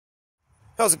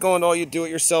How's it going, all you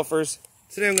do-it-yourselfers?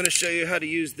 Today I'm going to show you how to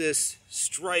use this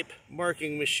stripe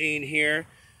marking machine here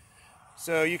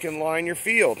so you can line your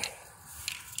field.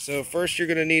 So first you're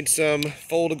going to need some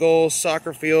fold-a-goal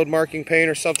soccer field marking paint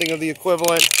or something of the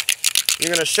equivalent. You're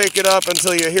going to shake it up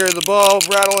until you hear the ball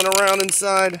rattling around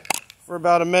inside for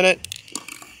about a minute.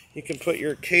 You can put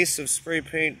your case of spray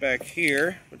paint back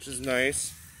here, which is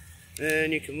nice.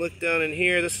 Then you can look down in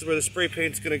here. This is where the spray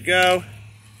paint's going to go.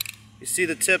 You see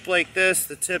the tip like this?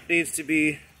 The tip needs to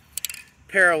be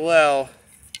parallel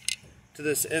to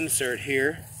this insert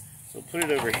here. So put it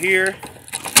over here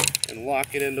and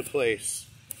lock it into place.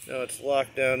 Now it's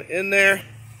locked down in there.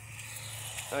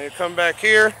 Now you come back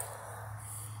here,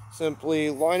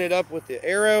 simply line it up with the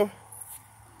arrow,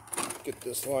 get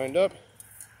this lined up,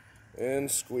 and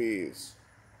squeeze.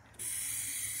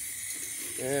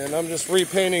 And I'm just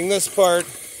repainting this part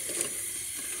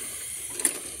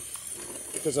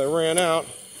because I ran out.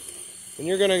 And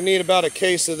you're going to need about a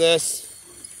case of this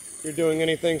if you're doing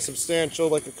anything substantial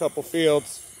like a couple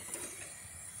fields.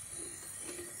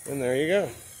 And there you go.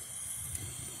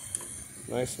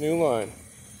 Nice new line.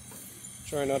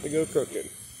 Try not to go crooked.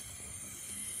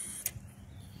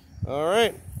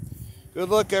 Alright. Good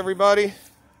luck, everybody.